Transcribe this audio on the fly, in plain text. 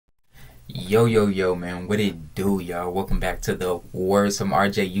Yo, man, what it do, y'all? Welcome back to the Words from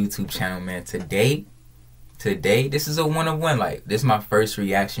RJ YouTube channel, man. Today, this is a one-on-one. Like, this is my first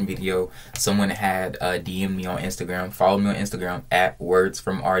reaction video. Someone had DM me on Instagram. Follow me on Instagram at Words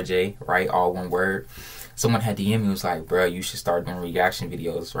from RJ, right? All one word. Someone had DM me, was like, bro, you should start doing reaction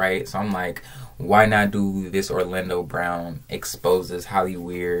videos, right? So I'm like, why not do this Orlando Brown exposes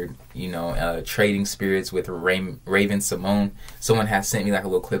Hollywood, trading spirits with Raven Symone. Someone has sent me like a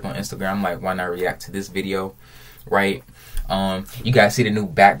little clip on Instagram. I'm like, why not react to this video, right? You guys see the new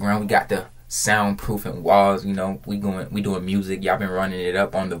background. We got the soundproofing walls. We doing music. Y'all been running it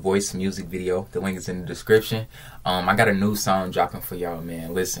up on the Voice music video. The link is in the description. I got a new song dropping for y'all,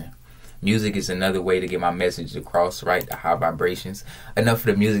 man. Listen. Music is another way to get my message across, right? The high vibrations. Enough of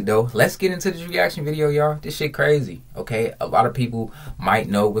the music, though. Let's get into this reaction video, y'all. This shit crazy, okay? A lot of people might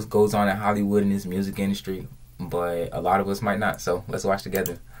know what goes on in Hollywood in this music industry, but a lot of us might not. So let's watch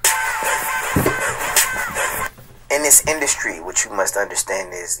together. In this industry, what you must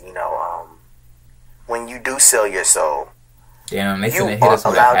understand is, when you do sell your soul, damn, they you finna hit us are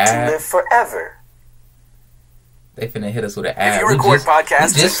with an allowed ad. to live forever. They finna hit us with an ad. If you record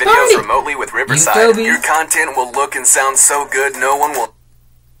podcasts and videos remotely with Riverside, your content will look and sound so good no one will...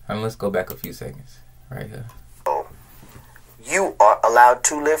 And let's go back a few seconds. Right here. You are allowed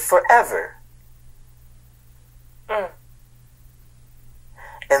to live forever. And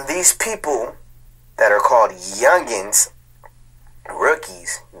these people that are called youngins,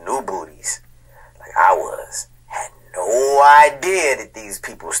 rookies, new booties, like I was, had no idea that these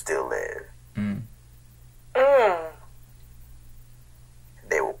people still live.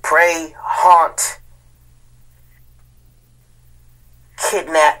 They will prey, haunt,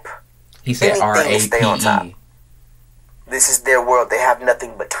 kidnap, he said anything to stay on top. RAPE. This is their world. They have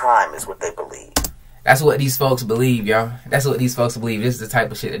nothing but time, is what they believe. That's what these folks believe, y'all. That's what these folks believe. This is the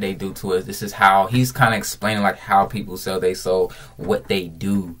type of shit that they do to us. This is how he's kind of explaining like how people sell their soul, what they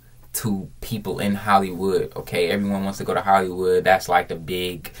do to people in Hollywood. Okay, everyone wants to go to Hollywood. That's like the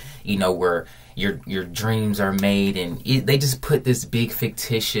big, where your dreams are made, and they just put this big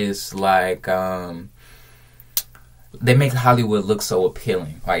fictitious like they make Hollywood look so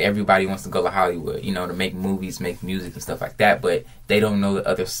appealing. Like everybody wants to go to Hollywood, to make movies, make music and stuff like that, but they don't know the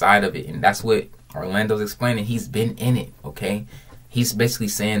other side of it. And that's what Orlando's explaining. He's been in it, okay? He's basically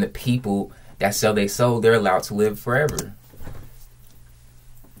saying the people that sell their soul, they're allowed to live forever.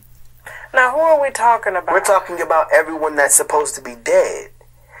 Now, who are we talking about? We're talking about everyone that's supposed to be dead.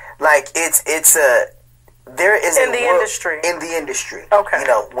 Like there is in the industry. In the industry, okay.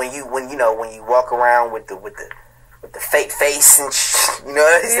 When you walk around with the fake face and you know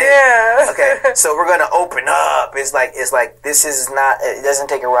what I'm saying? Yeah. Okay, so we're gonna open up. It's like this is not. It doesn't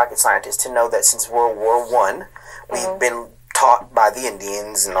take a rocket scientist to know that since World War I, we've been taught by the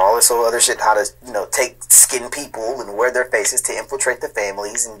Indians and all this other shit how to take skin people and wear their faces to infiltrate the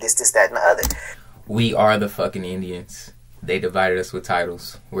families and this, that, and the other. We are the fucking Indians. They divided us with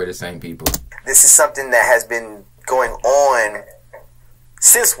titles. We're the same people. This is something that has been going on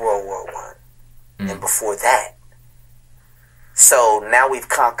since World War I and before that. So now we've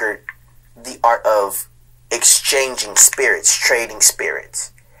conquered the art of exchanging spirits, trading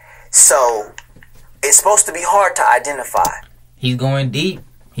spirits. So it's supposed to be hard to identify. He's going deep.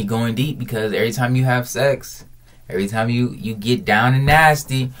 He's going deep because every time you have sex, every time you get down and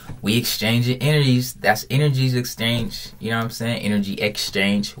nasty, we exchange energies. That's energies exchange. You know what I'm saying? Energy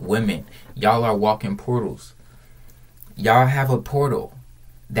exchange. Women, y'all are walking portals. Y'all have a portal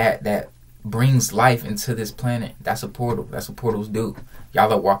that brings life into this planet. That's a portal. That's what portals do.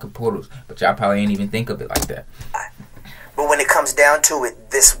 Y'all are walking portals, but y'all probably ain't even think of it like that. But when it comes down to it,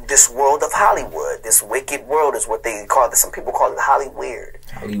 this world of Hollywood, this wicked world is what they call it. Some people call it Hollyweird.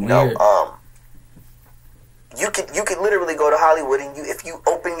 Hollyweird. You could literally go to Hollywood and if you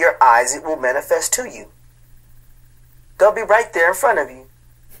open your eyes, it will manifest to you. They'll be right there in front of you.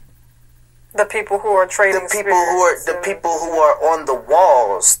 The people who are trading spirits. The people who are on the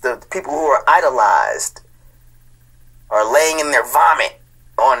walls, the people who are idolized, are laying in their vomit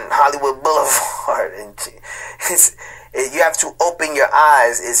on Hollywood Boulevard, and you have to open your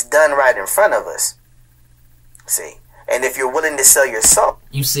eyes. It's done right in front of us. See. And if you're willing to sell your soul.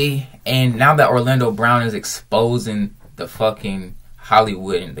 You see, and now that Orlando Brown is exposing the fucking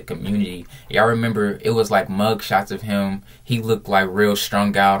Hollywood and the community, y'all remember it was like mug shots of him. He looked like real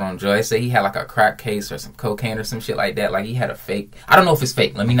strung out on drugs. They say he had like a crack case or some cocaine or some shit like that. Like he had a fake. I don't know if it's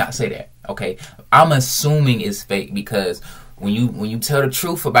fake. Let me not say that. Okay. I'm assuming it's fake because when you tell the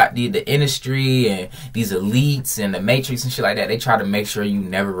truth about the industry and these elites and the matrix and shit like that, they try to make sure you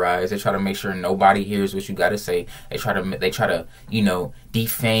never rise. They try to make sure nobody hears what you got to say. They try to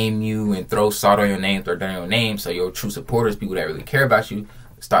defame you and throw salt on your name, throw dirt on your name, so your true supporters, people that really care about you,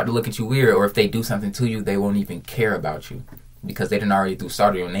 start to look at you weird. Or if they do something to you, they won't even care about you, because they done already threw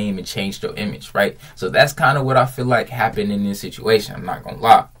salt on your name and changed your image, right? So that's kind of what I feel like happened in this situation. I'm not gonna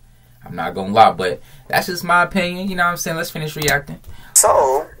lie, but that's just my opinion. You know what I'm saying? Let's finish reacting.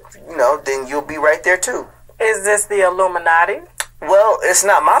 So, then you'll be right there too. Is this the Illuminati? Well, it's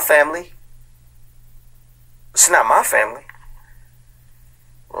not my family. It's not my family.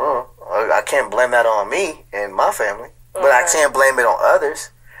 Well, I can't blame that on me and my family, but I can't blame it on others.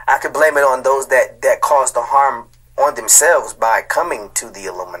 I could blame it on those that caused the harm on themselves by coming to the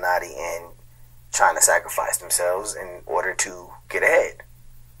Illuminati and trying to sacrifice themselves in order to get ahead.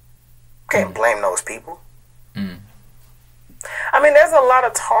 Can't blame those people. I mean, there's a lot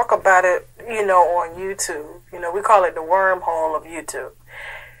of talk about it, on YouTube. We call it the wormhole of YouTube.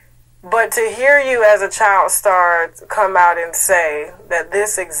 But to hear you as a child star come out and say that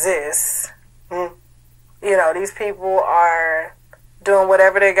this exists, these people are doing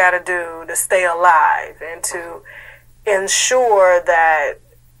whatever they got to do to stay alive and to ensure that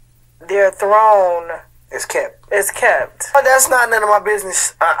their throne is kept. But that's not none of my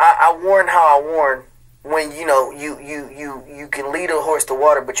business. I warn how I warn. When you can lead a horse to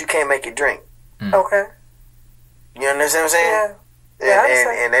water, but you can't make it drink. Okay. You understand what I'm saying?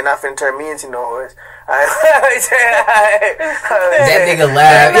 Yeah. And they're not finna turn me into no horse. That nigga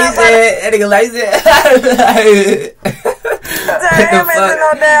laughed. That nigga laughed. Damn it,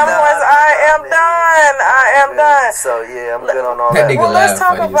 no damn horse. I am done. So yeah, I'm good on all that. That. Well, let's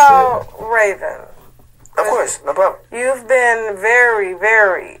talk about Raven. Of course, no problem. You've been very,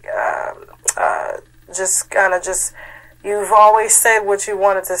 very, you've always said what you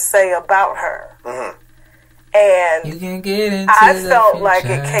wanted to say about her. Mm-hmm. And you can get into I felt like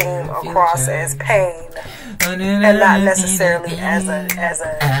it came across as pain and not necessarily as a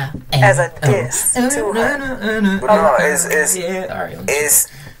diss to her. But no, it's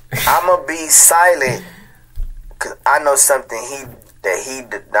I'm gonna be silent because I know something that he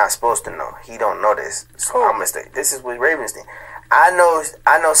not supposed to know. He don't know this, so I'm gonna stay. This is what Raven's thing. I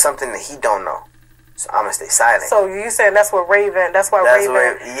know something that he don't know. So I'm gonna stay silent. So you saying that's what Raven? That's why Raven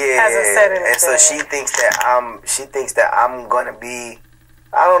hasn't said anything. And so she thinks that I'm gonna be,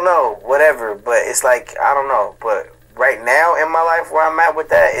 I don't know, whatever. But it's like I don't know. But right now in my life, where I'm at with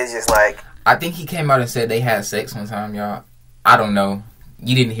that is just like I think he came out and said they had sex one time, y'all. I don't know.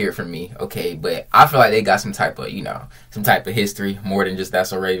 You didn't hear it from me, okay? But I feel like they got some type of history more than just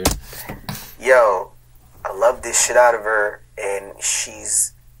that's a Raven. Yo, I love this shit out of her, and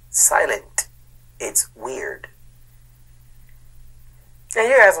she's silent. It's weird. And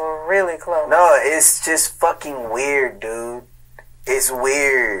you guys were really close. No, it's just fucking weird, dude. It's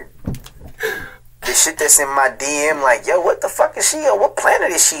weird. The shit that's in my DM, like, yo, what the fuck is she on? What planet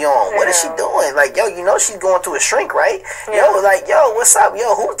is she on? What is she doing? Like, yo, she's going to a shrink, right? Yeah. Yo, like, yo, what's up?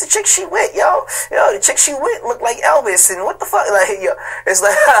 Yo, who's the chick she with? Yo, the chick she with look like Elvis, and what the fuck? Like, yo, it's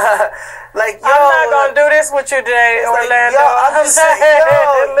like, like, yo. I'm not gonna do this with you today, Orlando. Like, yo, I'm just saying,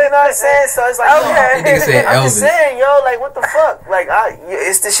 yo, you know what I'm saying? So it's like, okay. I'm just saying, yo, like, what the fuck? Like,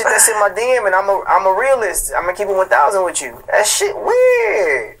 it's the shit that's in my DM, and I'm a realist. I'm gonna keep it 1,000 with you. That shit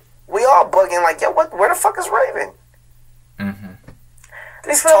weird. We all bugging like, yo, where the fuck is Raven? Mm-hmm.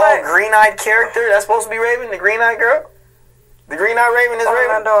 This tall, green-eyed character that's supposed to be Raven, the green-eyed girl? The green-eyed Raven is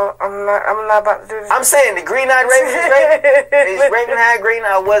Raven? I'm not about to do this. I'm saying the green-eyed Raven is Raven? Is Raven had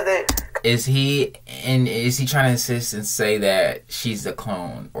green-eyed, was it? Is he trying to insist and say that she's a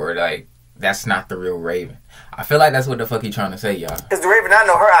clone? Or, like, that's not the real Raven? I feel like that's what the fuck he trying to say, y'all. Because the Raven, I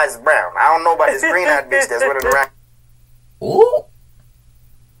know her eyes is brown. I don't know about this green-eyed bitch that's running around. Ooh.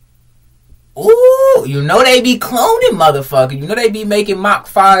 Ooh, they be cloning motherfuckers. They be making Mach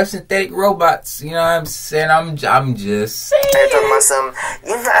 5 synthetic robots. You know what I'm saying? I'm just saying. They're talking about some,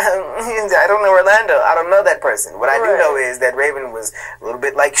 I don't know Orlando. I don't know that person. What I do know is that Raven was a little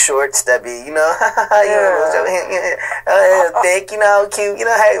bit like short, stubby, thick, cute,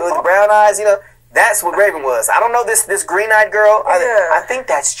 hey, with brown eyes, That's what Raven was. I don't know this green-eyed girl. I think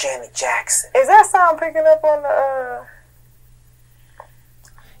that's Janet Jackson. Is that sound picking up on the...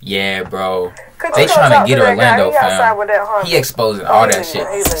 Yeah, bro. They trying to get Orlando, fam. He exposing all that shit.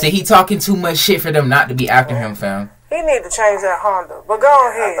 See, he talking too much shit for them not to be after him, fam. He need to change that Honda. But go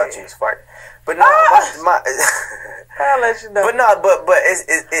ahead. I thought you was farting. But no, I'll let you know. But no, but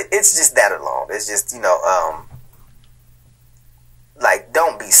it's just that alone. It's just, like,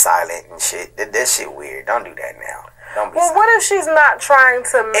 don't be silent and shit. That shit weird. Don't do that now. Don't be well, sorry. what if she's not trying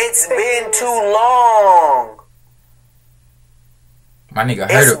to? It's been too long. My nigga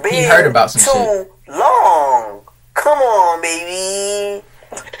he heard about some shit. Too long. Come on, baby.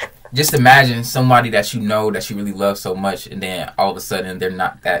 Just imagine somebody that you know that you really love so much, and then all of a sudden they're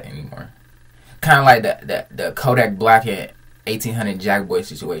not that anymore. Kind of like the Kodak Black and 1800 Jack Boy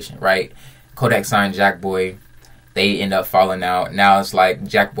situation, right? Kodak signed Jack Boy. They end up falling out. Now it's like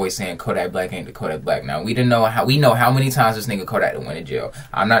Jack Boy saying Kodak Black ain't the Kodak Black. Now we know how many times this nigga Kodak went to jail.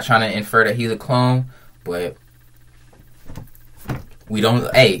 I'm not trying to infer that he's a clone, but we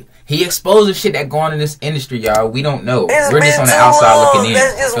don't. Hey, he exposed the shit that going on in this industry, y'all. We don't know. We're just on the outside looking in.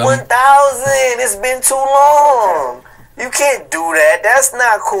 That's just 1,000. It's been too long. You can't do that. That's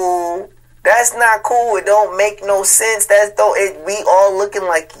not cool. That's not cool. It don't make no sense. That's though we all looking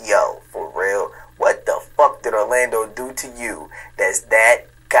like, yo, for real. What the fuck did Orlando do to you that's that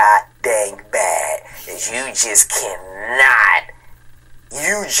god dang bad? That you just cannot.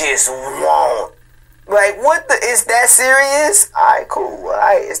 You just won't. Like, what the? Is that serious? Alright, cool.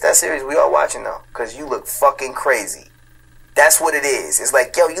 Alright, it's that serious. We all watching though. Because you look fucking crazy. That's what it is. It's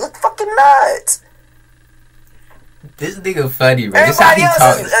like, yo, you look fucking nuts. This nigga funny, man. This how he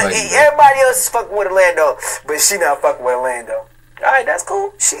talks funny. Everybody else is fucking with Orlando, but she not fucking with Orlando. Alright, that's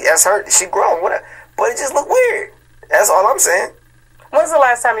cool. That's her. She grown. Whatever. But it just look weird. That's all I'm saying. When's the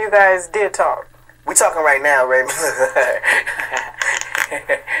last time you guys did talk? We talking right now, Raymond. When's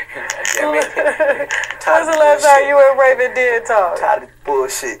the last time you and Raven did talk? I'm tired of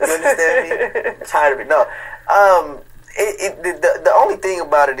bullshit. You understand me? I'm tired of it. No. The only thing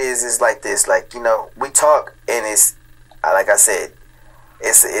about it is like this. Like, you know, we talk and it's like I said,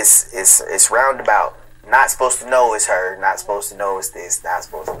 it's roundabout. Not supposed to know it's her. Not supposed to know it's this. Not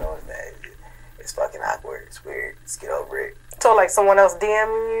supposed to know it's that. It's fucking awkward. It's weird. Let's get over it. So like someone else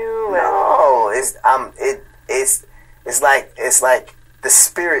DMing you? No, it's like the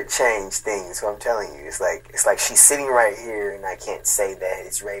spirit change thing. Is what I'm telling you. It's like she's sitting right here, and I can't say that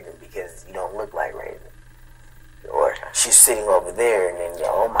it's Raven because you don't look like Raven. Or she's sitting over there, and then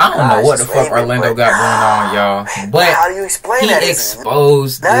oh my god, I don't know what the fuck Raven, Orlando got going on, y'all. But how do you explain that? He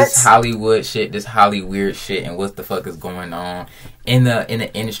exposed this Hollywood shit, this Holly weird shit, and what the fuck is going on in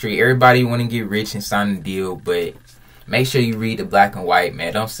the industry. Everybody want to get rich and sign a deal, but make sure you read the black and white,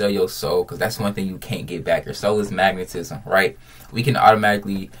 man. Don't sell your soul, because that's one thing you can't get back. Your soul is magnetism, right? We can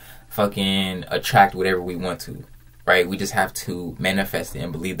automatically fucking attract whatever we want to, right? We just have to manifest it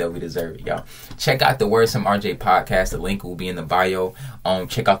and believe that we deserve it, y'all. Check out the Words from RJ podcast. The link will be in the bio.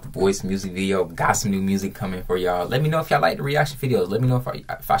 Check out the Voice music video. Got some new music coming for y'all. Let me know if y'all like the reaction videos. Let me know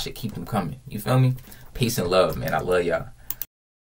if I should keep them coming. You feel me? Peace and love, man. I love y'all.